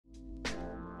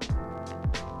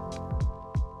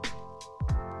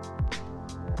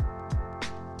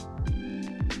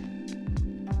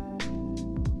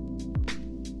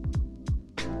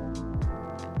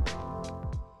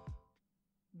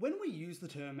the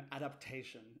term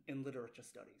adaptation in literature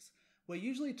studies, we're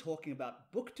usually talking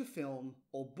about book-to-film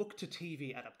or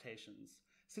book-to-TV adaptations,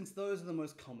 since those are the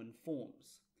most common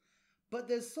forms. But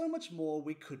there's so much more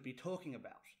we could be talking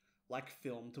about, like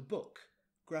film to book,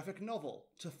 graphic novel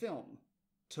to film,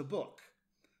 to book,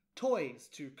 toys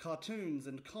to cartoons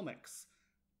and comics,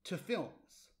 to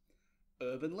films,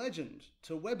 urban legend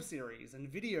to web series and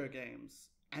video games,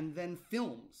 and then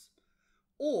films.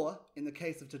 Or, in the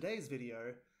case of today's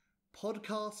video,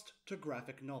 podcast to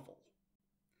graphic novel.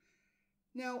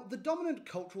 Now, the dominant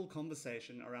cultural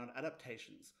conversation around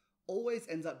adaptations always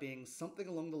ends up being something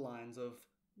along the lines of,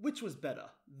 which was better,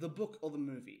 the book or the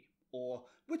movie? Or,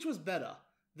 which was better,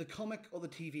 the comic or the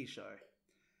TV show?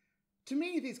 To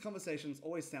me, these conversations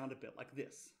always sound a bit like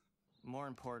this. More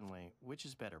importantly, which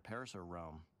is better, Paris or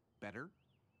Rome? Better?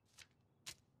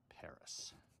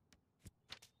 Paris.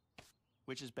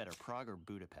 Which is better, Prague or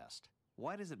Budapest?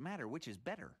 Why does it matter which is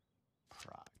better?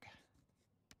 Prague.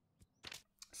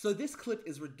 So this clip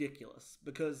is ridiculous,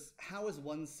 because how is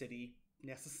one city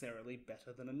necessarily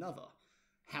better than another?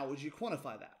 How would you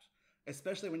quantify that?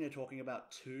 Especially when you're talking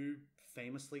about two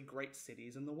famously great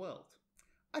cities in the world.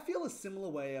 I feel a similar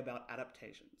way about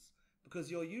adaptations,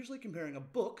 because you're usually comparing a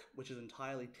book, which is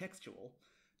entirely textual,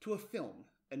 to a film,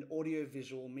 an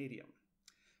audio-visual medium.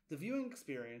 The viewing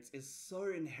experience is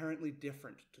so inherently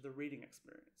different to the reading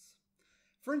experience.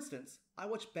 For instance, I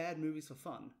watch bad movies for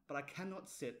fun, but I cannot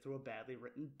sit through a badly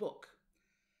written book.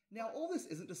 Now, all this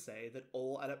isn't to say that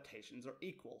all adaptations are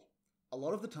equal. A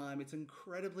lot of the time, it's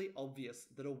incredibly obvious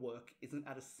that a work isn't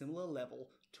at a similar level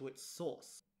to its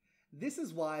source. This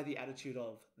is why the attitude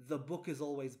of, the book is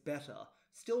always better,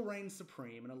 still reigns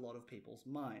supreme in a lot of people's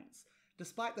minds,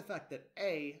 despite the fact that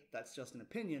A, that's just an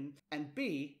opinion, and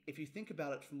B, if you think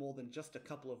about it for more than just a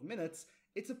couple of minutes,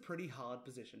 it's a pretty hard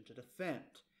position to defend.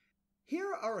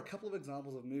 Here are a couple of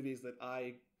examples of movies that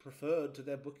I preferred to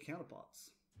their book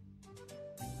counterparts.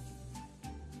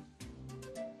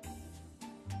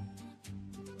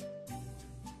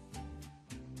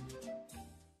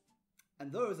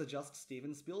 And those are just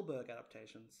Steven Spielberg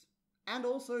adaptations. And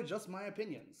also just my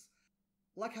opinions.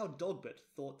 Like how Dogbit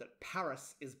thought that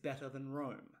Paris is better than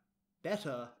Rome.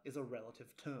 Better is a relative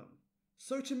term.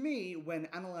 So to me, when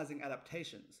analysing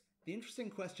adaptations, the interesting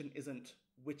question isn't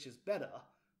which is better,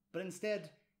 but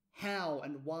instead, how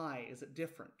and why is it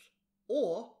different?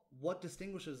 Or what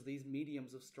distinguishes these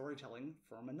mediums of storytelling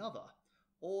from another?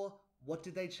 Or what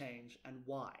did they change and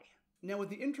why? Now, with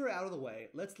the intro out of the way,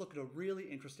 let's look at a really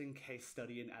interesting case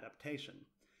study in adaptation.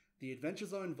 The Adventure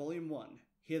Zone Volume 1,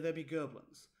 Here There Be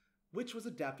Goblins, which was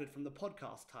adapted from the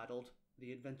podcast titled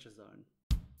The Adventure Zone.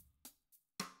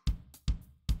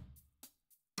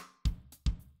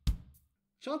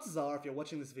 Chances are, if you're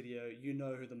watching this video, you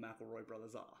know who the McElroy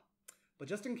brothers are. But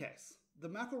just in case, the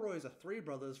McElroys are three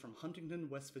brothers from Huntington,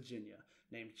 West Virginia,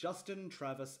 named Justin,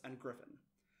 Travis, and Griffin.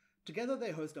 Together they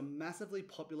host a massively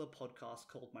popular podcast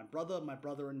called My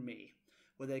Brother and Me,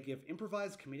 where they give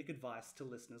improvised comedic advice to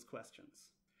listeners'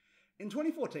 questions. In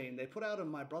 2014, they put out a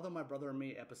My Brother and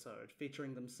Me episode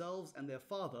featuring themselves and their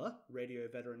father, radio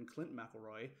veteran Clint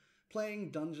McElroy,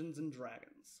 playing Dungeons &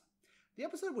 Dragons. The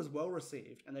episode was well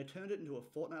received, and they turned it into a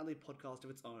fortnightly podcast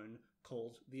of its own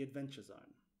called The Adventure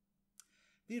Zone.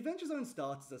 The Adventure Zone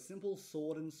starts as a simple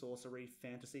sword and sorcery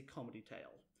fantasy comedy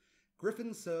tale.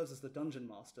 Griffin serves as the Dungeon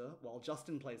Master, while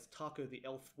Justin plays Taco the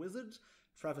Elf Wizard,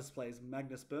 Travis plays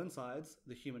Magnus Burnsides,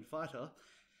 the Human Fighter,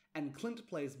 and Clint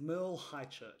plays Merle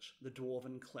Highchurch, the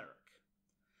Dwarven Cleric.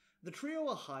 The trio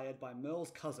are hired by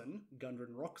Merle's cousin,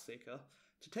 Gundren Rockseeker,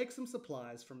 to take some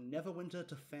supplies from Neverwinter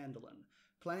to Phandalin,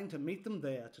 planning to meet them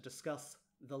there to discuss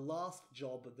the last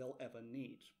job they'll ever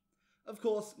need. Of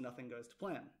course, nothing goes to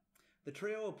plan. The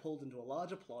trio are pulled into a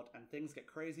larger plot and things get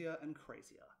crazier and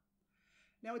crazier.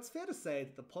 Now, it's fair to say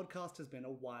that the podcast has been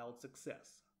a wild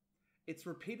success. It's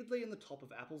repeatedly in the top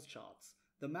of Apple's charts,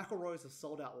 the McElroys have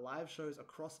sold out live shows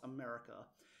across America,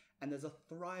 and there's a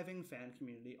thriving fan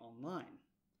community online.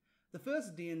 The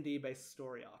first D&D-based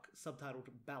story arc, subtitled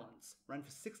Balance, ran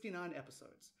for 69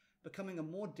 episodes, becoming a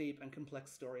more deep and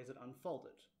complex story as it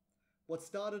unfolded. What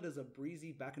started as a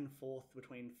breezy back and forth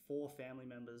between four family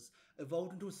members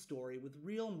evolved into a story with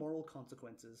real moral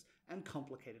consequences and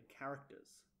complicated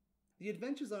characters. The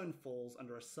Adventure Zone falls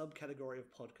under a subcategory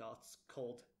of podcasts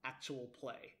called actual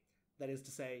play. That is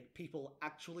to say, people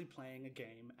actually playing a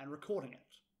game and recording it.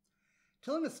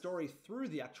 Telling a story through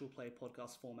the actual play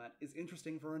podcast format is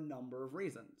interesting for a number of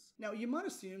reasons. Now, you might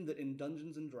assume that in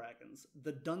Dungeons & Dragons,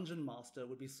 the Dungeon Master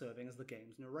would be serving as the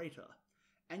game's narrator.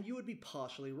 And you would be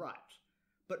partially right.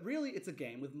 But really, it's a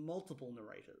game with multiple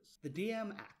narrators. The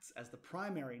DM acts as the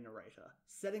primary narrator,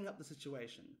 setting up the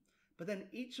situation, but then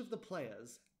each of the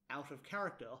players, out of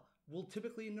character, will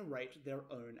typically narrate their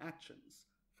own actions.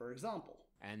 For example.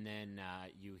 And then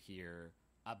you hear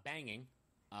a banging,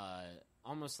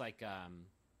 almost like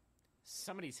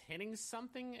somebody's hitting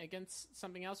something against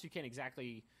something else. You can't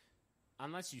exactly,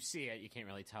 unless you see it, you can't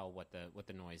really tell what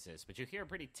the noise is. But you hear a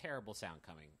pretty terrible sound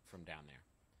coming from down there.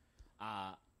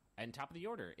 And top of the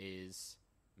order is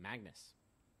Magnus.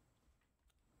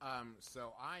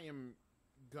 So I am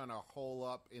gonna hole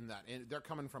up in that. They're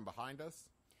coming from behind us.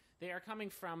 They are coming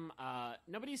from,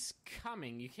 nobody's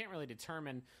coming. You can't really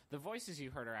determine. The voices you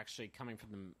heard are actually coming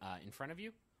from them in front of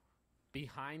you,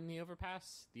 behind the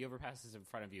overpass. The overpass is in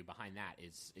front of you. Behind that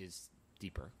is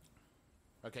deeper.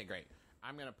 Okay, great.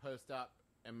 I'm going to post up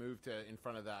and move to in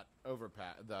front of that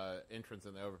overpass, the entrance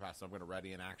in the overpass, so I'm going to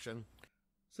ready in action.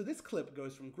 So this clip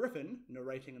goes from Griffin,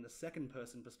 narrating in the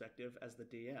second-person perspective as the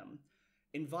DM,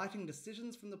 inviting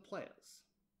decisions from the players.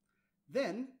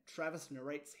 Then, Travis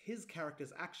narrates his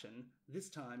character's action, this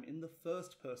time in the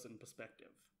first-person perspective.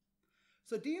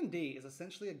 So D&D is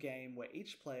essentially a game where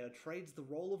each player trades the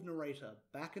role of narrator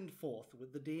back and forth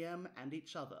with the DM and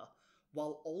each other,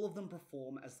 while all of them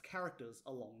perform as characters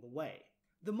along the way.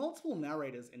 The multiple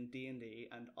narrators in D&D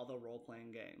and other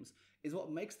role-playing games is what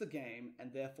makes the game,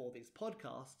 and therefore these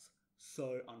podcasts,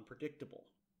 so unpredictable.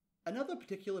 Another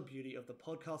particular beauty of the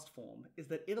podcast form is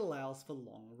that it allows for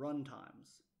long run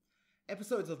times.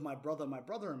 Episodes of My Brother,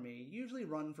 and Me usually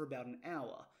run for about an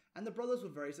hour, and the brothers were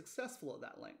very successful at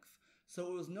that length, so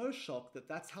it was no shock that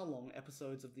that's how long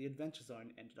episodes of The Adventure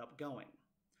Zone ended up going.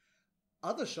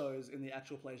 Other shows in the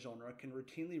actual play genre can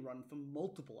routinely run for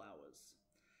multiple hours.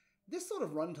 This sort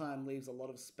of runtime leaves a lot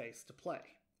of space to play,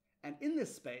 and in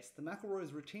this space, the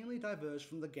McElroys routinely diverge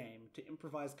from the game to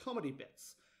improvise comedy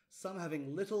bits, some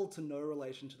having little to no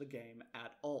relation to the game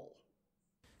at all.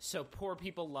 So poor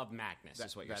people love Magnus,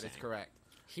 is what you're saying. That is correct.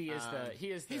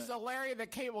 He's the Larry the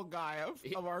Cable Guy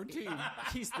of our team.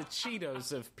 He's the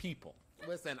Cheetos of people.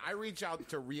 Listen, I reach out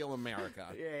to Real America.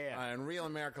 Yeah. And Real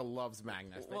America loves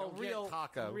Magnus. They don't get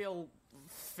Taco. Real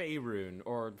Faerun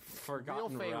or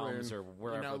Forgotten Realms or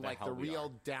wherever like the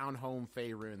real down-home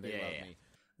Faerun. They love me.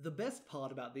 The best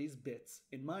part about these bits,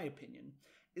 in my opinion,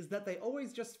 is that they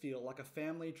always just feel like a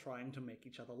family trying to make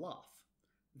each other laugh.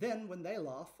 Then, when they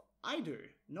laugh, I do,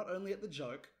 not only at the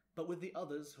joke, but with the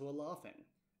others who are laughing.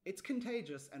 It's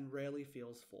contagious and rarely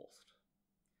feels forced.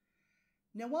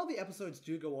 Now, while the episodes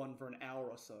do go on for an hour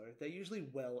or so, they're usually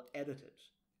well edited.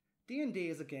 D&D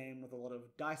is a game with a lot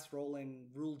of dice rolling,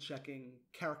 rule checking,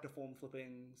 character form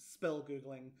flipping, spell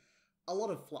googling, a lot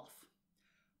of fluff.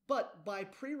 But by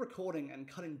pre-recording and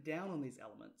cutting down on these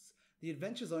elements, the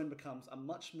Adventure Zone becomes a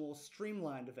much more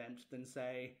streamlined event than,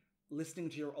 say, listening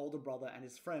to your older brother and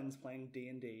his friends playing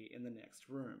D&D in the next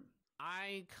room.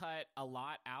 I cut a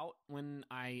lot out when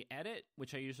I edit,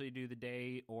 which I usually do the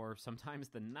day or sometimes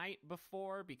the night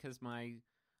before because my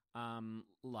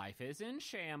life is in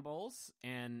shambles,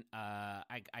 and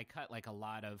I cut a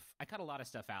lot of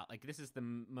stuff out. Like, this is the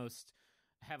most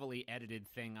heavily edited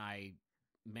thing I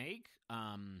make.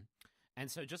 And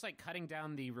so just like cutting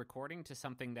down the recording to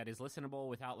something that is listenable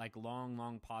without like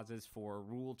long pauses for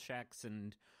rule checks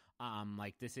and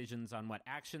like decisions on what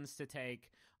actions to take.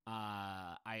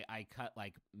 I cut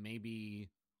like maybe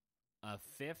a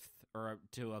fifth or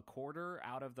to a quarter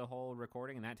out of the whole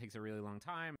recording, and that takes a really long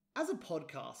time. As a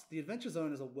podcast, The Adventure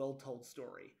Zone is a well-told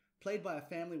story, played by a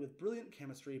family with brilliant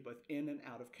chemistry both in and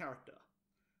out of character.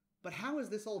 But how is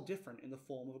this all different in the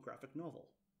form of a graphic novel?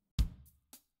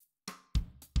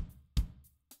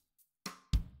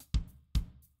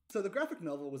 So the graphic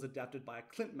novel was adapted by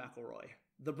Clint McElroy,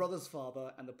 the brother's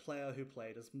father and the player who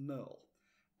played as Merle,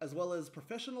 as well as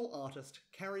professional artist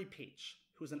Carrie Peach,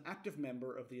 who is an active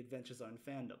member of the Adventure Zone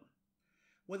fandom.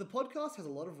 Where the podcast has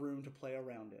a lot of room to play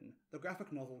around in, the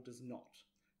graphic novel does not.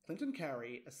 Clint and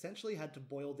Carrie essentially had to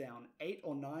boil down 8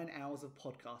 or 9 hours of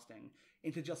podcasting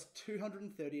into just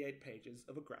 238 pages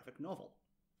of a graphic novel.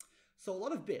 So a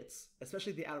lot of bits,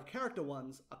 especially the out-of-character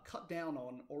ones, are cut down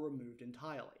on or removed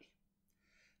entirely.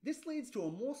 This leads to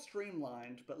a more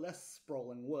streamlined but less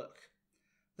sprawling work.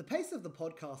 The pace of the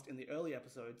podcast in the early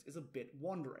episodes is a bit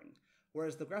wandering,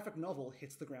 whereas the graphic novel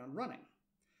hits the ground running.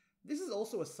 This is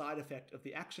also a side effect of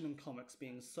the action in comics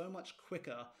being so much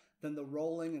quicker than the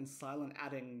rolling and silent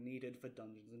adding needed for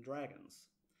Dungeons & Dragons.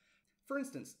 For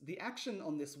instance, the action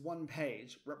on this one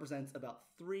page represents about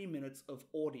 3 minutes of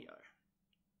audio.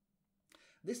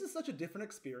 This is such a different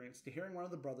experience to hearing one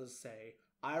of the brothers say,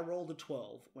 "I rolled a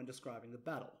 12" when describing the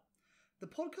battle. The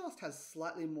podcast has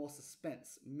slightly more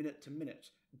suspense, minute to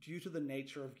minute, due to the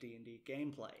nature of D&D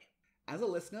gameplay. As a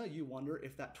listener, you wonder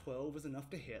if that 12 is enough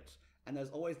to hit, and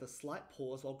there's always the slight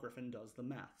pause while Griffin does the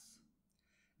maths.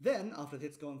 Then, after the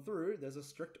hit's gone through, there's a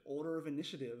strict order of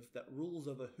initiative that rules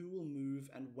over who will move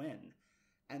and when,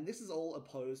 and this is all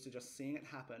opposed to just seeing it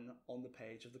happen on the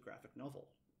page of the graphic novel.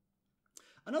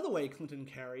 Another way Clinton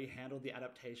Carey handled the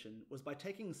adaptation was by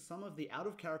taking some of the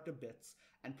out-of-character bits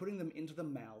and putting them into the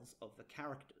mouths of the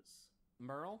characters.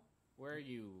 Merle, where are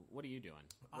you? What are you doing?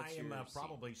 What's I am your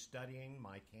probably studying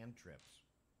my cantrips.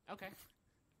 scene? Okay.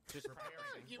 Just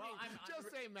preparing. You mean,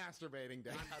 just say masturbating,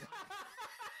 Dad.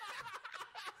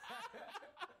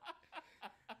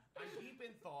 I'm deep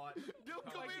in thought. Don't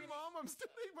come in, Mom. I'm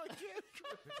studying my kid.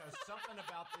 Because something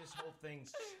about this whole thing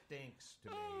stinks to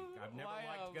me. I've never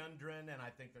liked Gundren, and I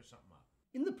think there's something up.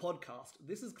 In the podcast,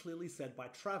 this is clearly said by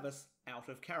Travis out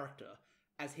of character,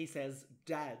 as he says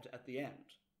Dad at the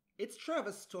end. It's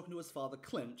Travis talking to his father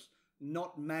Clint,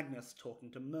 not Magnus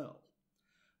talking to Merle.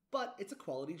 But it's a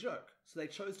quality joke, so they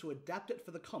chose to adapt it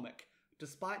for the comic,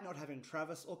 despite not having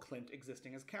Travis or Clint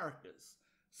existing as characters.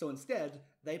 So instead,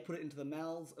 they put it into the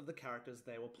mouths of the characters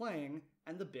they were playing,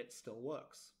 and the bit still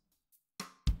works.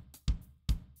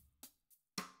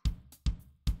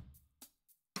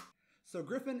 So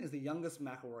Griffin is the youngest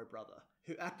McElroy brother,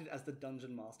 who acted as the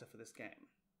dungeon master for this game.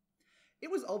 It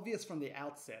was obvious from the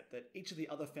outset that each of the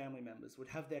other family members would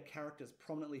have their characters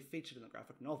prominently featured in the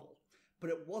graphic novel, but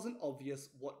it wasn't obvious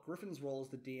what Griffin's role as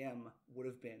the DM would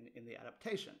have been in the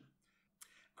adaptation.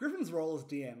 Griffin's role as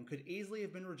DM could easily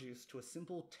have been reduced to a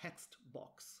simple text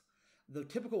box, the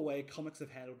typical way comics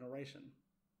have handled narration.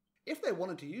 If they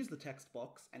wanted to use the text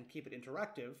box and keep it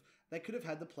interactive, they could have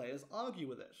had the players argue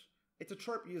with it. It's a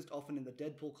trope used often in the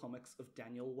Deadpool comics of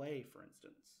Daniel Way, for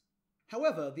instance.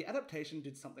 However, the adaptation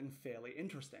did something fairly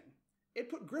interesting. It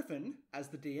put Griffin, as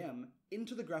the DM,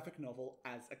 into the graphic novel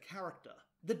as a character.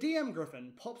 The DM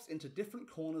Griffin pops into different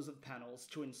corners of panels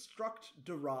to instruct,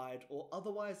 deride, or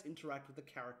otherwise interact with the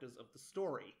characters of the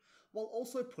story, while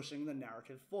also pushing the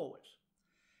narrative forward.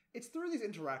 It's through these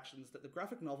interactions that the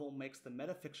graphic novel makes the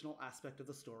metafictional aspect of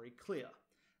the story clear.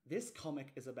 This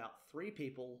comic is about 3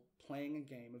 people playing a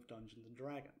game of Dungeons &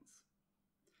 Dragons.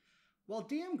 While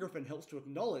DM Griffin helps to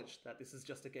acknowledge that this is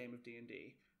just a game of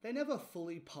D&D, they never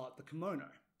fully part the kimono.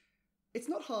 It's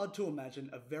not hard to imagine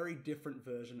a very different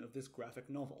version of this graphic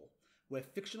novel, where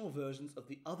fictional versions of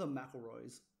the other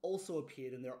McElroys also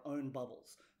appeared in their own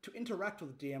bubbles, to interact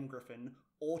with DM Griffin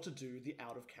or to do the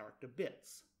out-of-character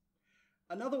bits.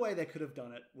 Another way they could have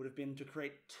done it would have been to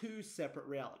create 2 separate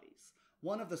realities,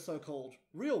 one of the so-called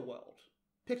real world.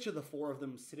 Picture the 4 of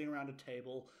them sitting around a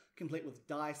table, complete with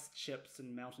dice, chips,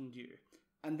 and Mountain Dew.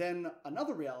 And then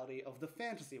another reality of the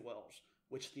fantasy world,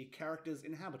 which the characters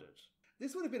inhabited.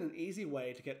 This would have been an easy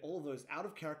way to get all of those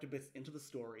out-of-character bits into the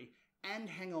story and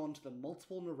hang on to the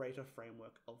multiple narrator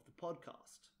framework of the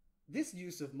podcast. This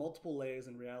use of multiple layers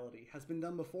in reality has been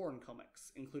done before in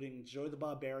comics, including Joe the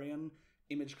Barbarian,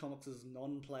 Image Comics'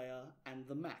 Non-Player, and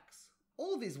The Max.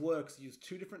 All of these works use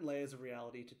 2 different layers of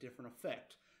reality to different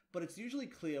effect, but it's usually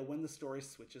clear when the story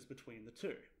switches between the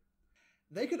 2.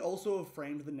 They could also have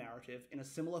framed the narrative in a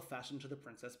similar fashion to The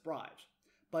Princess Bride,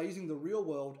 by using the real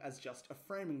world as just a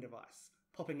framing device,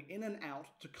 popping in and out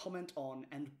to comment on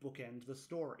and bookend the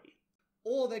story.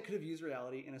 Or they could have used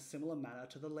reality in a similar manner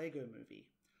to the Lego Movie,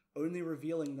 only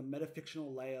revealing the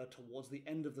metafictional layer towards the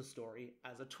end of the story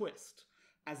as a twist,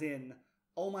 as in,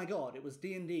 oh my god, it was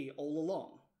D&D all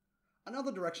along.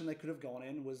 Another direction they could have gone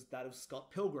in was that of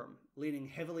Scott Pilgrim, leaning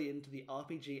heavily into the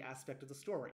RPG aspect of the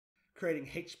story, creating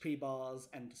HP bars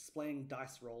and displaying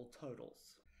dice roll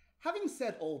totals. Having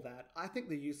said all that, I think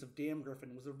the use of DM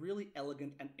Griffin was a really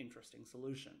elegant and interesting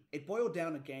solution. It boiled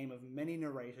down a game of many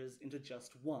narrators into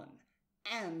just one,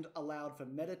 and allowed for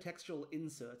metatextual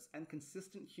inserts and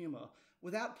consistent humour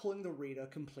without pulling the reader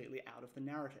completely out of the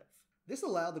narrative. This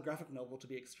allowed the graphic novel to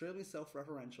be extremely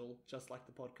self-referential, just like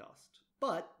the podcast.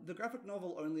 But the graphic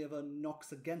novel only ever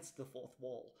knocks against the 4th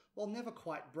wall, while never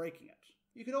quite breaking it.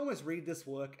 You could almost read this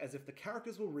work as if the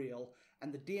characters were real,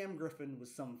 and the DM Griffin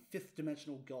was some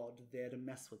 5th-dimensional god there to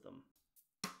mess with them.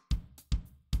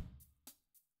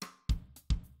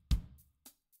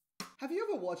 Have you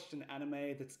ever watched an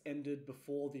anime that's ended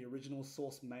before the original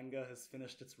source manga has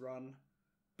finished its run?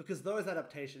 Because those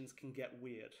adaptations can get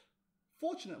weird.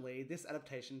 Fortunately, this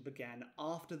adaptation began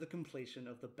after the completion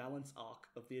of the balance arc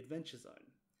of the Adventure Zone.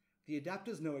 The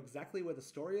adapters know exactly where the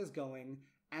story is going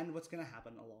and what's going to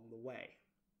happen along the way.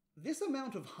 This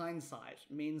amount of hindsight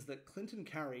means that Clint and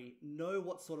Carey know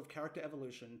what sort of character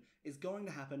evolution is going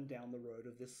to happen down the road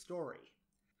of this story.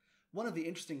 One of the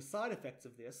interesting side effects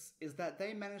of this is that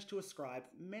they managed to ascribe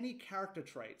many character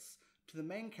traits to the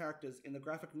main characters in the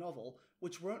graphic novel,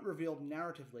 which weren't revealed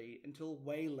narratively until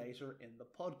way later in the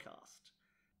podcast.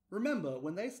 Remember,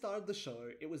 when they started the show,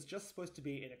 it was just supposed to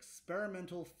be an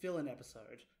experimental fill-in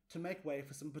episode to make way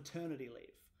for some paternity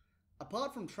leave.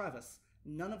 Apart from Travis,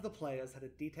 none of the players had a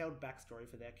detailed backstory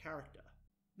for their character.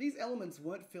 These elements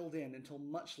weren't filled in until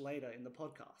much later in the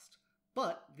podcast,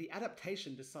 but the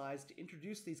adaptation decides to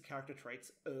introduce these character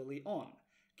traits early on,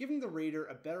 giving the reader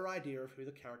a better idea of who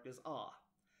the characters are.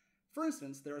 For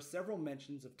instance, there are several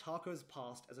mentions of Taco's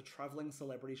past as a traveling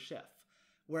celebrity chef,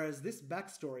 whereas this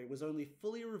backstory was only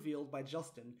fully revealed by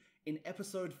Justin in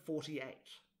episode 48.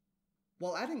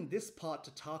 While adding this part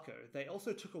to Taco, they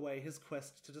also took away his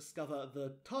quest to discover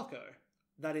the taco,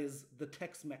 that is, the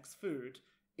Tex-Mex food,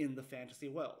 in the fantasy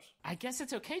world. I guess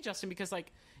it's okay, Justin, because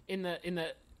like in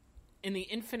the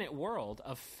infinite world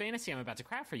of fantasy I'm about to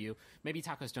craft for you, maybe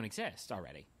tacos don't exist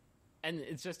already. And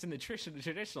it's just in the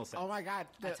traditional sense. Oh my god,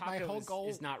 my whole goal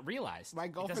is not realized. My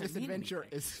goal for this adventure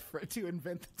is to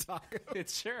invent the taco.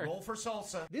 It's sure. Roll for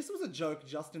salsa. This was a joke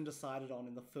Justin decided on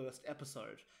in the first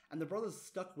episode, and the brothers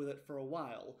stuck with it for a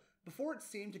while, before it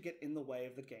seemed to get in the way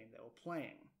of the game they were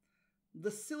playing. The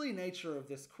silly nature of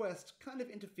this quest kind of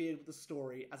interfered with the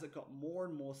story as it got more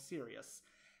and more serious,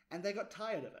 and they got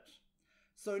tired of it.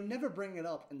 So never bringing it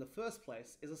up in the first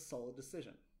place is a solid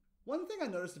decision. One thing I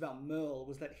noticed about Merle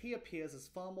was that he appears as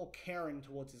far more caring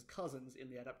towards his cousins in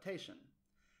the adaptation.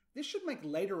 This should make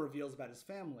later reveals about his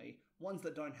family, ones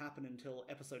that don't happen until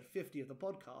episode 50 of the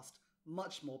podcast,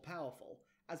 much more powerful,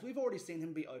 as we've already seen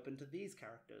him be open to these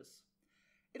characters.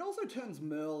 It also turns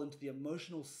Merle into the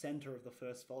emotional center of the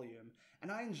first volume,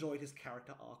 and I enjoyed his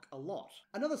character arc a lot.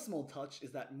 Another small touch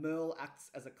is that Merle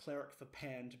acts as a cleric for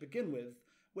Pan to begin with,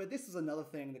 where this is another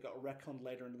thing that got retconned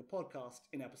later into the podcast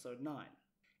in episode 9.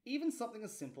 Even something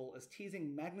as simple as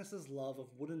teasing Magnus's love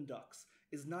of wooden ducks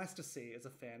is nice to see as a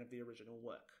fan of the original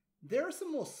work. There are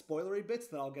some more spoilery bits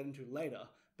that I'll get into later,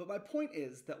 but my point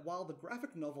is that while the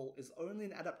graphic novel is only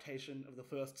an adaptation of the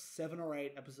first 7 or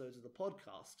 8 episodes of the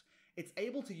podcast, it's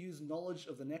able to use knowledge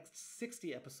of the next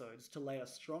 60 episodes to lay a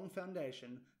strong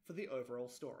foundation for the overall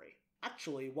story.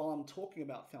 Actually, while I'm talking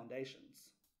about foundations,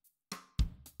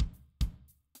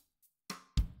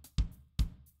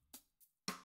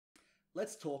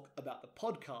 let's talk about the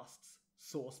podcast's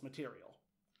source material.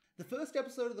 The first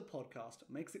episode of the podcast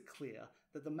makes it clear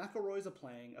that the McElroys are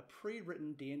playing a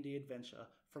pre-written D&D adventure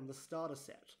from the starter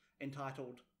set,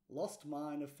 entitled Lost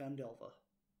Mine of Phandelver.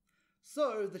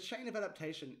 So, the chain of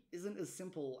adaptation isn't as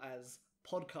simple as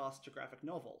podcast to graphic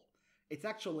novel. It's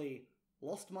actually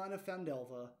Lost Mine of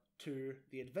Phandelver to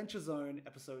The Adventure Zone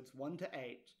episodes 1 to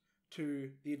 8 to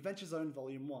The Adventure Zone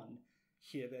Volume 1,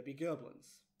 Here There Be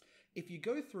Goblins. If you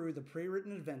go through the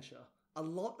pre-written adventure, a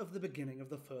lot of the beginning of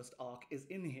the first arc is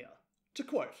in here. To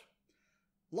quote,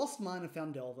 Lost Mine of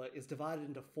Phandelver is divided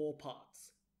into 4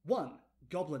 parts. 1.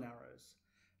 Goblin Arrows.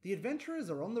 The adventurers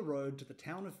are on the road to the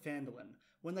town of Phandalin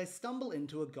when they stumble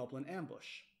into a goblin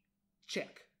ambush.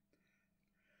 Check.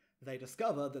 They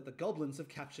discover that the goblins have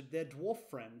captured their dwarf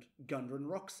friend, Gundren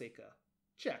Rockseeker.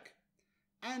 Check.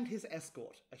 And his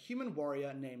escort, a human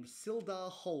warrior named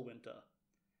Sildar Hallwinter.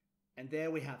 And there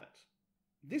we have it.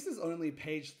 This is only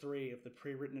page 3 of the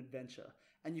pre-written adventure,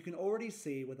 and you can already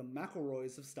see where the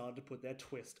McElroys have started to put their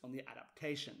twist on the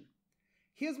adaptation.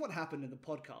 Here's what happened in the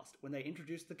podcast when they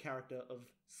introduced the character of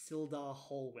Sildar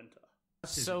Hallwinter.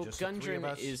 So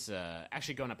Gundren is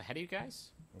actually going up ahead of you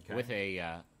guys with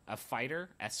a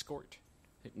fighter escort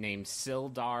named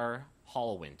Sildar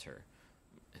Hallwinter,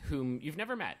 whom you've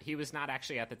never met. He was not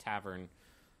actually at the tavern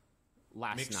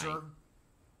last night.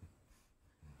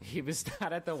 He was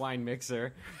not at the wine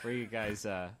mixer where you guys...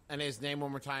 and his name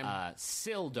one more time?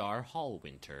 Sildar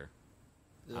Hallwinter.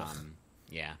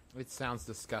 Yeah. It sounds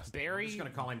disgusting. I'm just going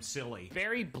to call him Silly.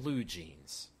 Very blue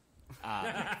jeans.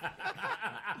 I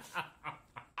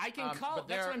can call...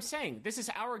 That's what I'm saying. This is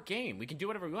our game. We can do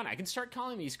whatever we want. I can start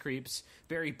calling these creeps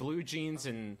Barry Blue Jeans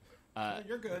and...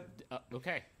 You're good.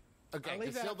 Okay. Okay,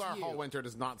 because Sildar Hallwinter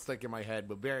does not stick in my head,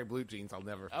 but Barry Blue Jeans I'll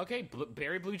never... Okay,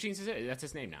 Barry Blue Jeans is it. That's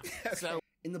his name now. So...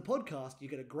 In the podcast, you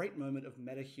get a great moment of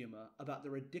meta-humor about the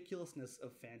ridiculousness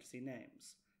of fantasy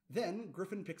names. Then,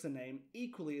 Griffin picks a name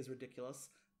equally as ridiculous,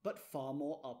 but far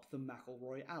more up the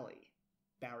McElroy alley.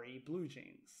 Barry Blue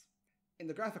Jeans. In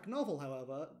the graphic novel,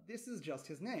 however, this is just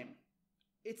his name.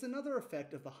 It's another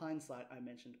effect of the hindsight I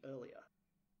mentioned earlier.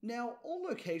 Now, all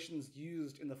locations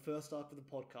used in the first arc of the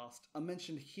podcast are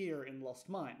mentioned here in Lost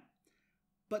Mine,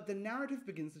 but the narrative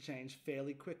begins to change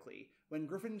fairly quickly when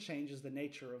Griffin changes the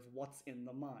nature of what's in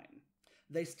the mine.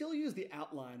 They still use the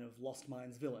outline of Lost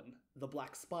Mine's villain, the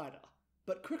Black Spider,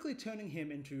 but quickly turning him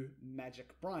into Magic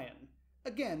Brian,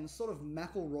 Again, sort of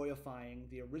McElroyifying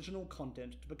the original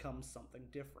content to become something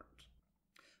different.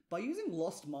 By using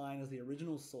Lost Mine as the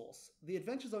original source, the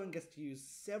Adventure Zone gets to use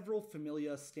several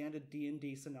familiar standard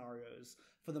D&D scenarios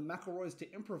for the McElroys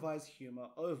to improvise humour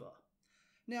over.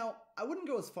 Now, I wouldn't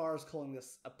go as far as calling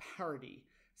this a parody,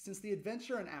 since the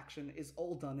adventure and action is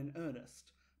all done in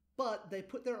earnest, but they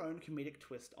put their own comedic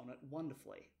twist on it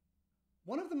wonderfully.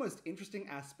 One of the most interesting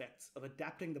aspects of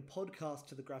adapting the podcast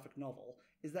to the graphic novel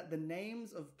is that the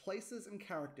names of places and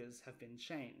characters have been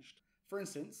changed. For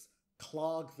instance,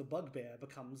 Clarg the Bugbear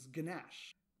becomes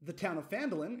Ganache. The town of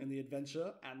Phandalin in the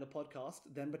adventure and the podcast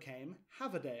then became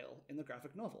Haverdale in the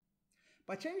graphic novel.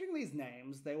 By changing these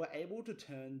names, they were able to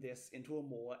turn this into a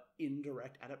more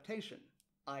indirect adaptation,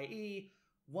 i.e.,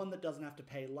 one that doesn't have to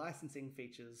pay licensing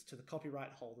features to the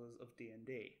copyright holders of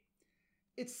D&D.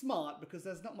 It's smart because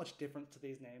there's not much difference to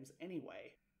these names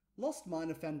anyway. Lost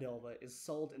Mine of Phandelver is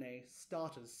sold in a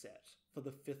starters set for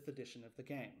the 5th edition of the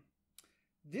game.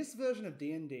 This version of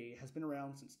D&D has been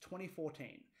around since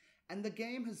 2014, and the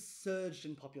game has surged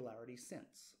in popularity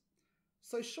since.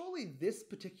 So surely this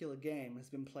particular game has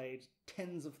been played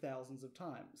tens of thousands of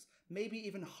times, maybe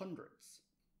even hundreds.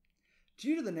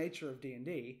 Due to the nature of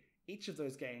D&D, each of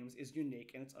those games is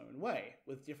unique in its own way,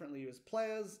 with differently used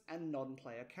players and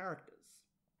non-player characters.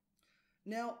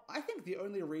 Now, I think the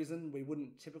only reason we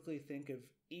wouldn't typically think of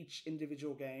each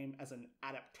individual game as an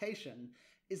adaptation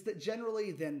is that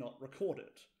generally they're not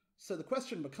recorded. So the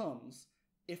question becomes,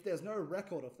 if there's no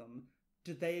record of them,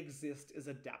 do they exist as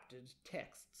adapted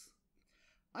texts?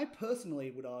 I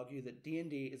personally would argue that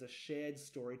D&D is a shared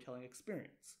storytelling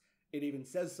experience. It even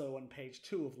says so on page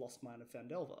 2 of Lost Mine of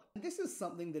Phandelver. And this is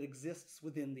something that exists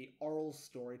within the oral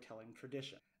storytelling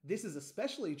tradition. This is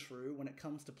especially true when it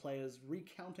comes to players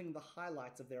recounting the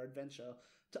highlights of their adventure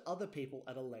to other people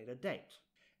at a later date.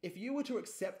 If you were to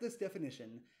accept this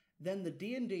definition, then the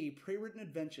D&D pre-written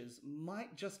adventures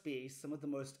might just be some of the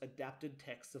most adapted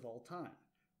texts of all time,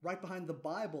 right behind the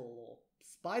Bible or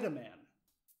Spider-Man.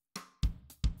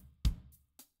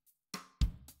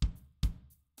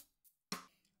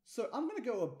 So I'm going to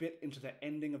go a bit into the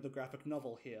ending of the graphic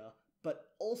novel here, but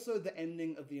also the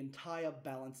ending of the entire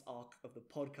balance arc of the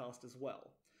podcast as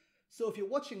well. So if you're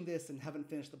watching this and haven't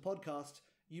finished the podcast,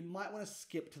 you might want to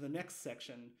skip to the next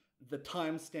section, the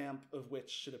timestamp of which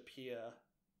should appear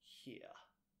here.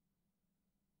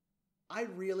 I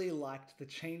really liked the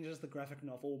changes the graphic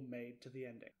novel made to the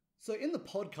ending. So in the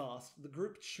podcast, the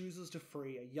group chooses to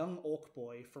free a young orc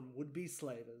boy from would-be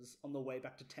slavers on the way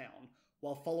back to town,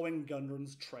 while following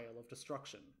Gundren's trail of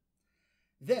destruction.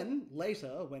 Then,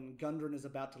 later, when Gundren is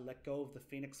about to let go of the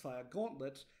Phoenix Fire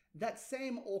Gauntlet, that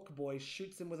same orc boy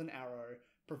shoots him with an arrow,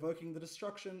 provoking the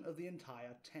destruction of the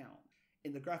entire town.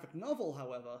 In the graphic novel,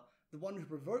 however, the one who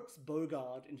provokes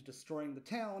Bogard into destroying the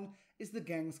town is the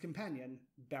gang's companion,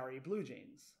 Barry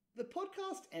Bluejeans. The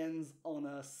podcast ends on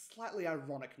a slightly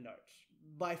ironic note.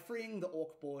 By freeing the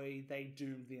orc boy, they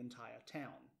doomed the entire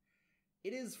town.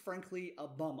 It is, frankly, a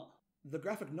bummer. The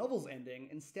graphic novel's ending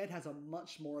instead has a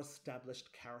much more established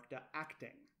character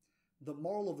acting. The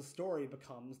moral of the story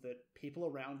becomes that people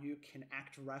around you can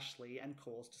act rashly and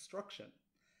cause destruction.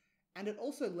 And it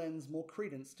also lends more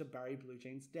credence to Barry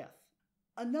Bluejeans' death.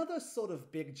 Another sort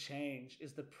of big change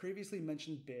is the previously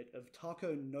mentioned bit of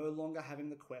Taco no longer having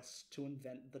the quest to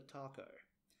invent the taco.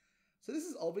 So this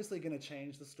is obviously going to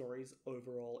change the story's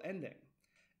overall ending.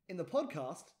 In the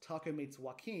podcast, Taco meets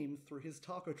Joaquim through his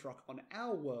taco truck on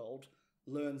our world,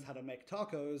 learns how to make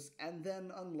tacos, and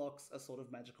then unlocks a sort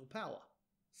of magical power.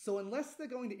 So unless they're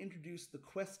going to introduce the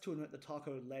quest to invent the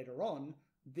taco later on,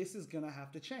 this is going to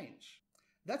have to change.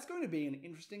 That's going to be an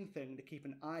interesting thing to keep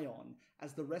an eye on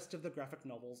as the rest of the graphic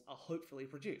novels are hopefully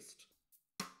produced.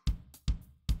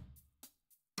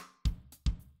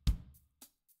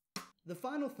 The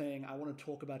final thing I want to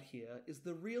talk about here is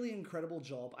the really incredible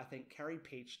job I think Carrie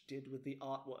Peach did with the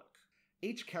artwork.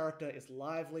 Each character is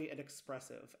lively and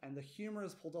expressive, and the humour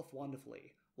is pulled off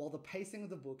wonderfully, while the pacing of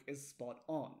the book is spot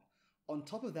on. On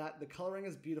top of that, the colouring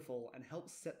is beautiful and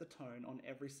helps set the tone on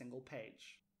every single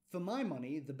page. For my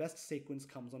money, the best sequence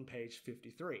comes on page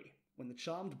 53, when the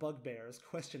charmed bugbear is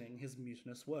questioning his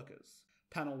mutinous workers.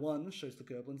 Panel 1 shows the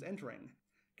goblins entering.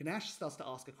 Ganache starts to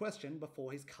ask a question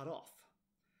before he's cut off.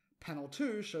 Panel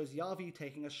 2 shows Yavi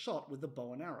taking a shot with the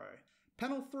bow and arrow.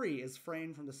 Panel 3 is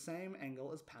framed from the same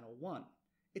angle as Panel 1.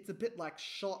 It's a bit like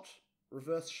shot,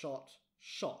 reverse shot,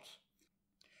 shot.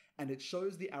 And it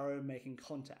shows the arrow making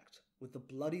contact, with the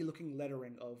bloody-looking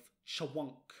lettering of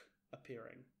Chawunk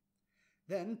appearing.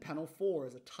 Then Panel 4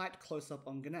 is a tight close-up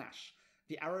on Ganache,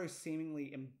 the arrow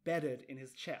seemingly embedded in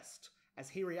his chest, as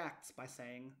he reacts by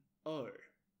saying, "Oh."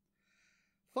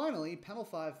 Finally, panel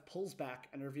 5 pulls back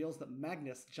and reveals that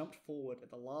Magnus jumped forward at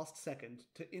the last second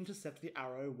to intercept the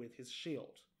arrow with his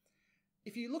shield.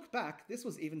 If you look back, this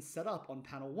was even set up on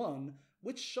panel 1,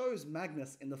 which shows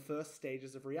Magnus in the first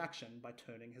stages of reaction by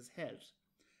turning his head.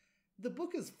 The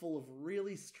book is full of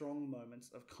really strong moments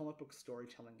of comic book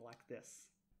storytelling like this.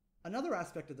 Another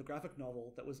aspect of the graphic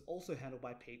novel that was also handled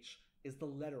by Peach is the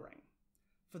lettering.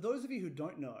 For those of you who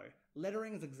don't know,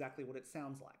 lettering is exactly what it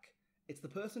sounds like. It's the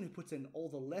person who puts in all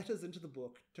the letters into the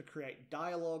book to create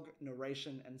dialogue,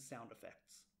 narration, and sound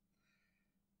effects.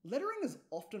 Lettering is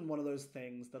often one of those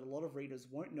things that a lot of readers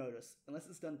won't notice unless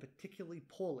it's done particularly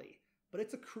poorly, but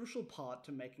it's a crucial part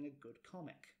to making a good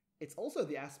comic. It's also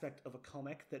the aspect of a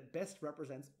comic that best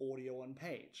represents audio on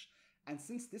page, and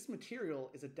since this material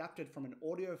is adapted from an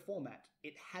audio format,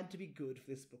 it had to be good for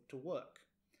this book to work.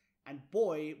 And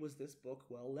boy, was this book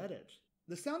well lettered.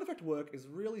 The sound effect work is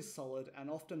really solid and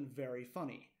often very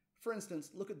funny. For instance,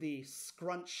 look at the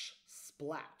scrunch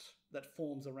splat that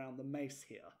forms around the mace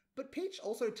here. But Peach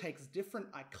also takes different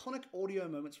iconic audio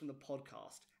moments from the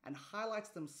podcast and highlights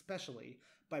them specially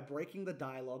by breaking the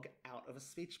dialogue out of a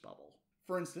speech bubble.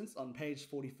 For instance, on page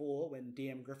 44, when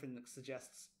DM Griffin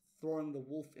suggests throwing the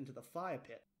wolf into the fire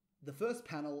pit, the first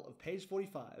panel of page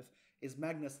 45 is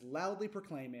Magnus loudly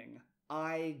proclaiming,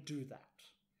 "I do that."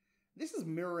 This is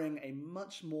mirroring a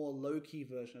much more low-key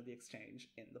version of the exchange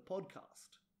in the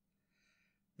podcast.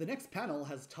 The next panel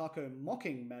has Taco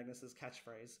mocking Magnus's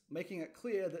catchphrase, making it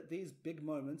clear that these big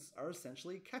moments are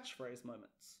essentially catchphrase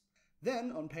moments.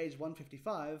 Then, on page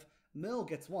 155, Merle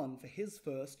gets one for his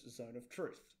first Zone of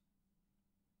Truth.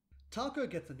 Taco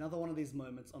gets another one of these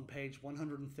moments on page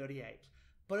 138,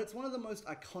 but it's one of the most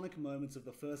iconic moments of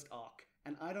the first arc,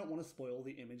 and I don't want to spoil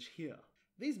the image here.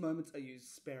 These moments are used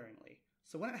sparingly,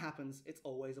 so when it happens, it's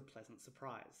always a pleasant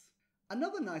surprise.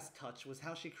 Another nice touch was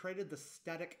how she created the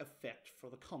static effect for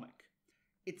the comic.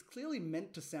 It's clearly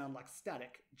meant to sound like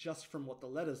static, just from what the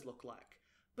letters look like,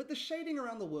 but the shading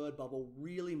around the word bubble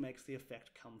really makes the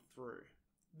effect come through.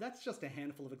 That's just a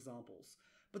handful of examples,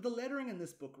 but the lettering in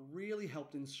this book really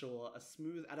helped ensure a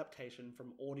smooth adaptation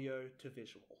from audio to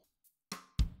visual.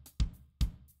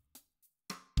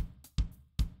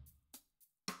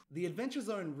 The Adventure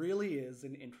Zone really is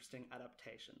an interesting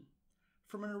adaptation.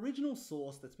 From an original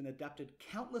source that's been adapted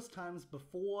countless times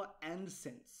before and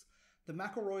since, the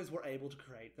McElroys were able to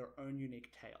create their own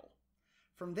unique tale.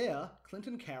 From there, Clint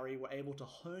and Carrie were able to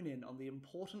hone in on the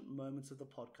important moments of the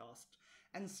podcast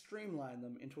and streamline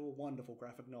them into a wonderful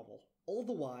graphic novel. All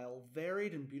the while,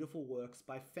 varied and beautiful works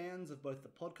by fans of both the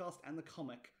podcast and the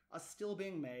comic are still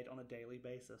being made on a daily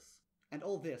basis. And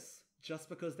all this just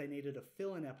because they needed a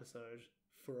fill-in episode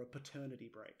for a paternity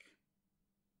break.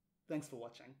 Thanks for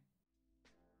watching.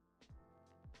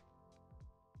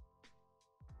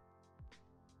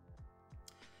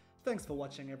 Thanks for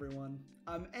watching, everyone.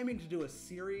 I'm aiming to do a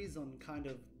series on kind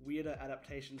of weirder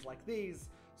adaptations like these,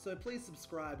 so please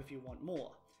subscribe if you want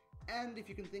more. And if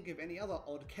you can think of any other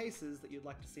odd cases that you'd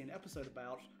like to see an episode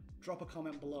about, drop a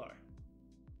comment below.